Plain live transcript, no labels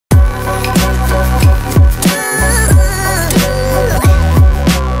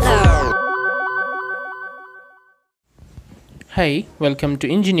Hi, welcome to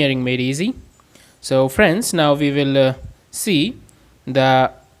Engineering Made Easy. So friends, now we will see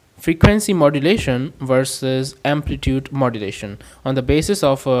the frequency modulation versus amplitude modulation on the basis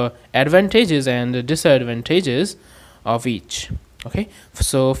of advantages and disadvantages of each. Okay,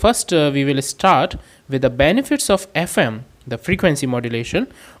 so first we will start with the benefits of FM, the frequency modulation,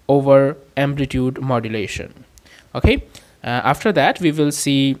 over amplitude modulation. Okay, after that we will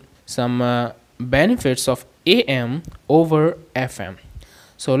see some benefits of AM over FM.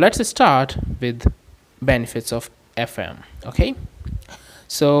 So let's start with benefits of FM. Okay,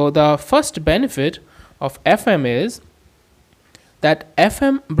 so the first benefit of FM is that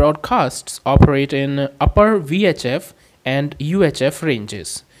FM broadcasts operate in upper VHF and UHF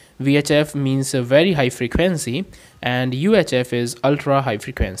ranges. VHF means a very high frequency and UHF is ultra high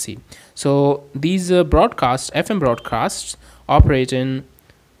frequency. So these FM broadcasts operate in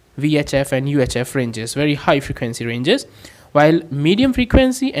VHF and UHF ranges, very high frequency ranges, while medium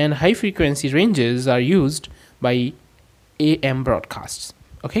frequency and high frequency ranges are used by AM broadcasts.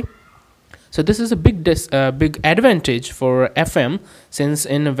 Okay, so this is a big advantage for FM, since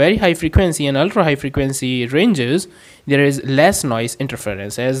in very high frequency and ultra high frequency ranges there is less noise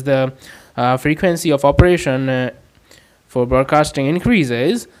interference. As the frequency of operation for broadcasting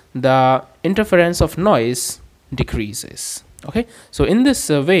increases, the interference of noise decreases. Okay, so in this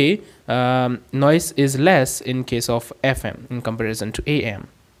way noise is less in case of FM in comparison to AM.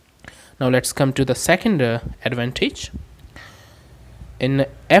 Now let's come to the second advantage. In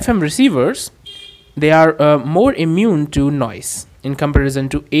FM receivers, they are more immune to noise in comparison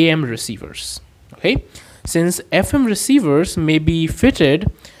to AM receivers. Okay, since FM receivers may be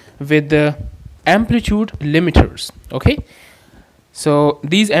fitted with the amplitude limiters. Okay, so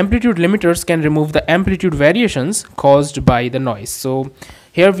these amplitude limiters can remove the amplitude variations caused by the noise. So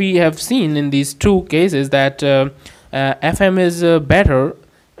here we have seen in these two cases that FM is better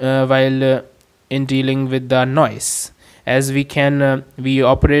while in dealing with the noise, as we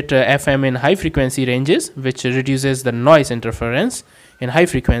operate FM in high frequency ranges, which reduces the noise interference in high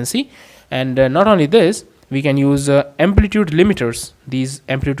frequency. And not only this, we can use amplitude limiters. These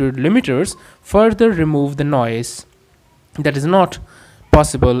amplitude limiters further remove the noise that is not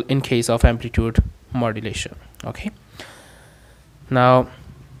possible in case of amplitude modulation. Okay, now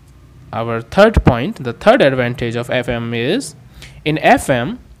our third point, the third advantage of FM is, in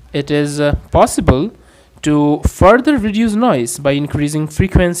FM it is possible to further reduce noise by increasing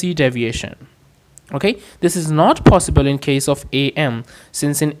frequency deviation. Okay, this is not possible in case of AM,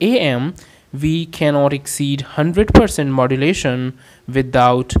 since in AM we cannot exceed 100% modulation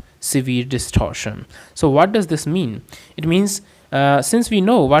without severe distortion. So what does this mean? It means since we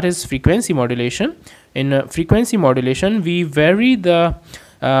know what is frequency modulation, in frequency modulation we vary the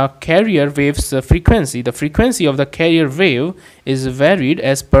carrier wave's frequency. The frequency of the carrier wave is varied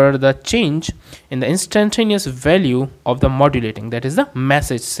as per the change in the instantaneous value of the modulating, that is the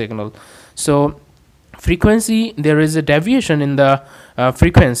message signal. So frequency, there is a deviation in the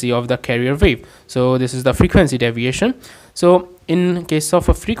frequency of the carrier wave. So this is the frequency deviation. So in case of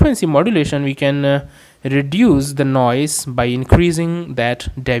a frequency modulation, we can reduce the noise by increasing that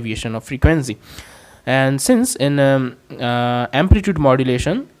deviation of frequency. And since in amplitude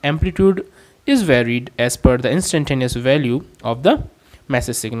modulation, amplitude is varied as per the instantaneous value of the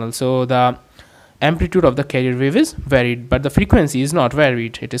message signal. So the amplitude of the carrier wave is varied, but the frequency is not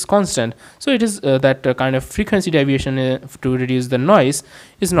varied, it is constant. So it is that kind of frequency deviation to reduce the noise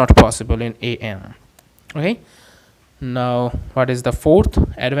is not possible in AM. Okay, now what is the fourth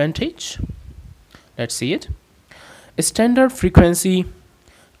advantage? Let's see it. Standard frequency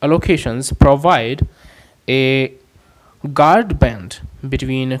allocations provide a guard band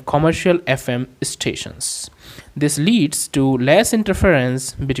between commercial FM stations. This leads to less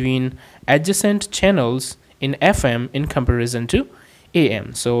interference between adjacent channels in FM in comparison to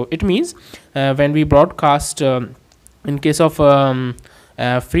AM. So it means when we broadcast in case of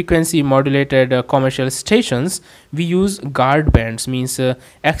frequency modulated commercial stations, we use guard bands, means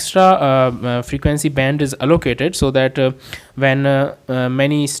extra frequency band is allocated, so that when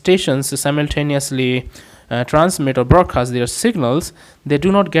many stations simultaneously transmit or broadcast their signals, they do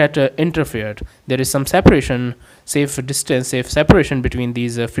not get interfered. There is some separation, safe separation between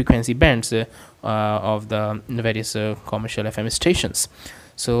these frequency bands of the various commercial FM stations.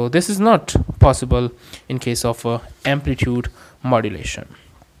 So this is not possible in case of amplitude modulation.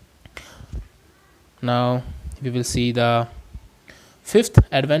 Now we will see the fifth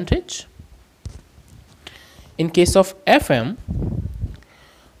advantage. In case of FM,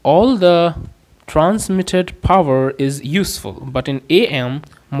 all the transmitted power is useful, but in AM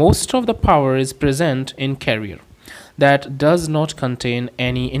most of the power is present in carrier. that does not contain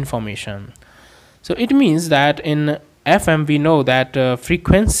any information. So it means that in FM we know that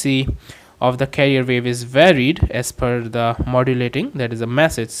frequency of the carrier wave is varied as per the modulating, that is a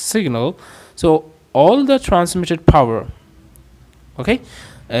message signal. So all the transmitted power, okay,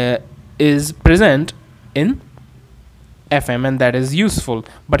 is present in FM, and that is useful.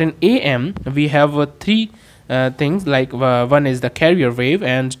 But in AM we have three things, like one is the carrier wave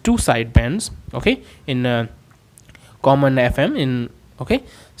and two sidebands, okay, in common FM. In okay,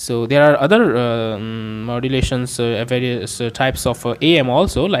 so there are other modulations, various types of AM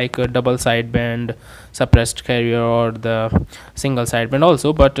also, like double sideband suppressed carrier or the single sideband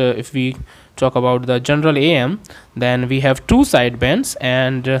also. But if we talk about the general AM, then we have two sidebands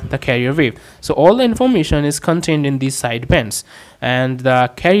and the carrier wave. So all the information is contained in these sidebands, and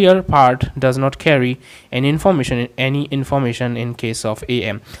the carrier part does not carry any information in case of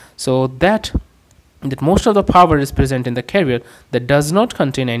AM. So that most of the power is present in the carrier that does not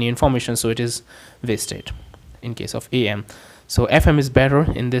contain any information, so it is wasted in case of AM. So FM is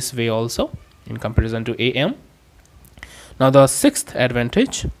better in this way also in comparison to AM. Now the sixth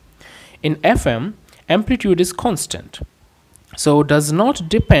advantage, in FM amplitude is constant, so does not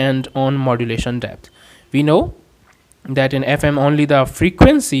depend on modulation depth. We know that in FM only the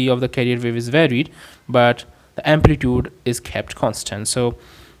frequency of the carrier wave is varied, but the amplitude is kept constant. So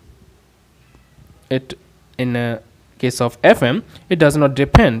it in a case of FM it does not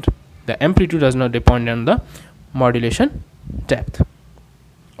depend, the amplitude does not depend on the modulation depth,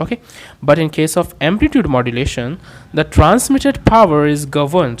 okay. But in case of amplitude modulation, the transmitted power is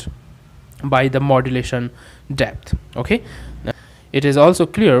governed by the modulation depth, okay. It is also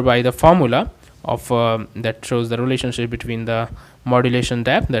clear by the formula of that shows the relationship between the modulation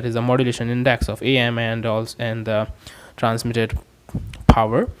depth, that is the modulation index of AM, and the transmitted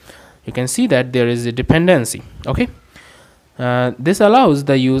power. You can see that there is a dependency, okay. This allows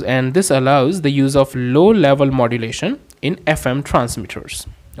the use of low level modulation in FM transmitters,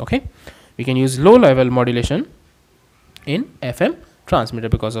 okay. We can use low level modulation in FM transmitter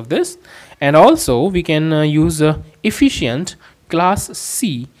because of this. And also we can use efficient class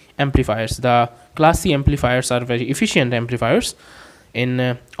C amplifiers. The class C amplifiers are very efficient amplifiers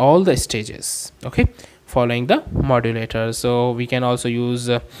in all the stages, okay, following the modulator. So we can also use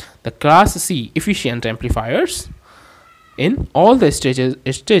the class C efficient amplifiers in all the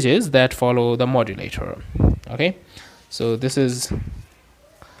stages that follow the modulator, okay. So this is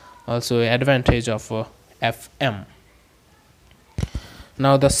also an advantage of FM.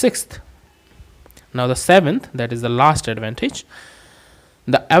 Now the seventh, that is the last advantage,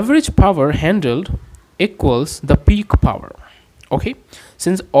 the average power handled equals the peak power, okay.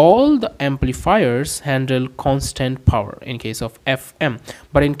 Since all the amplifiers handle constant power in case of FM,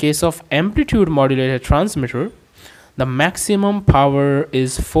 but in case of amplitude modulated transmitter, the maximum power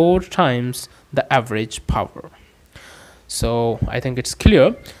is 4 times the average power. So I think it's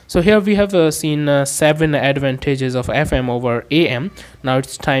clear. So here we have seen 7 advantages of FM over AM. Now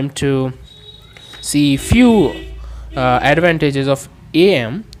it's time to see few advantages of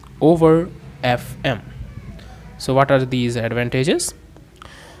AM over FM. So what are these advantages?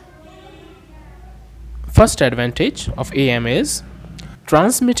 First advantage of AM is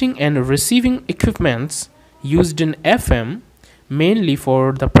transmitting and receiving equipments used in FM mainly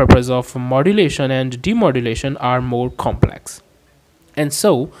for the purpose of modulation and demodulation are more complex, and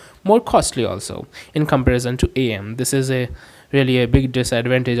so more costly also in comparison to AM. This is really a big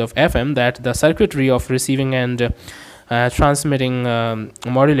disadvantage of FM, that the circuitry of receiving and transmitting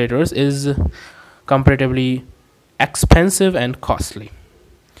modulators is comparatively expensive and costly,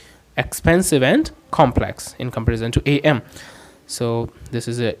 expensive and complex in comparison to AM. So this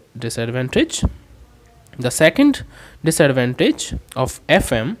is a disadvantage. The second disadvantage of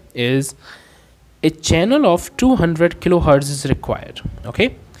FM is a channel of 200 kilohertz is required,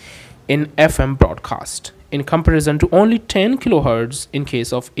 okay, in FM broadcast in comparison to only 10 kilohertz in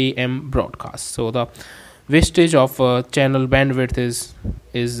case of AM broadcast. So the wastage of channel bandwidth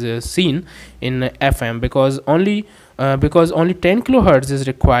is seen in FM because only 10 kilohertz is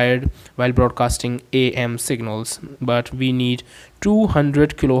required while broadcasting AM signals, but we need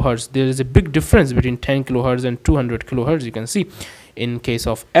 200 kilohertz. There is a big difference between 10 kilohertz and 200 kilohertz, you can see, in case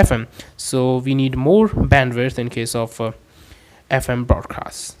of FM. So we need more bandwidth in case of FM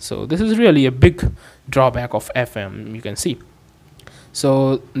broadcasts. So this is really a big drawback of FM, you can see.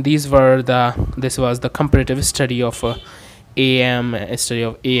 So this was the comparative study of AM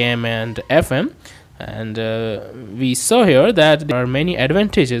and FM, and we saw here that there are many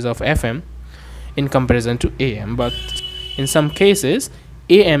advantages of FM in comparison to AM, but in some cases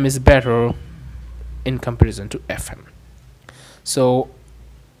AM is better in comparison to FM. So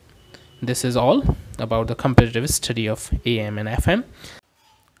this is all about the competitive study of AM and FM.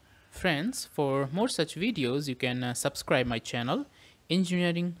 Friends, for more such videos, you can subscribe my channel,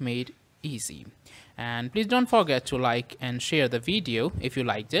 Engineering Made Easy. And please don't forget to like and share the video if you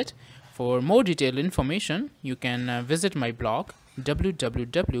liked it. For more detailed information, you can visit my blog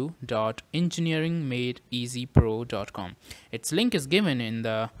www.engineeringmadeeasypro.com. Its link is given in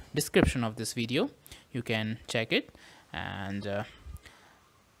the description of this video. You can check it, and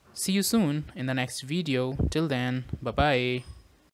see you soon in the next video. Till then, bye bye.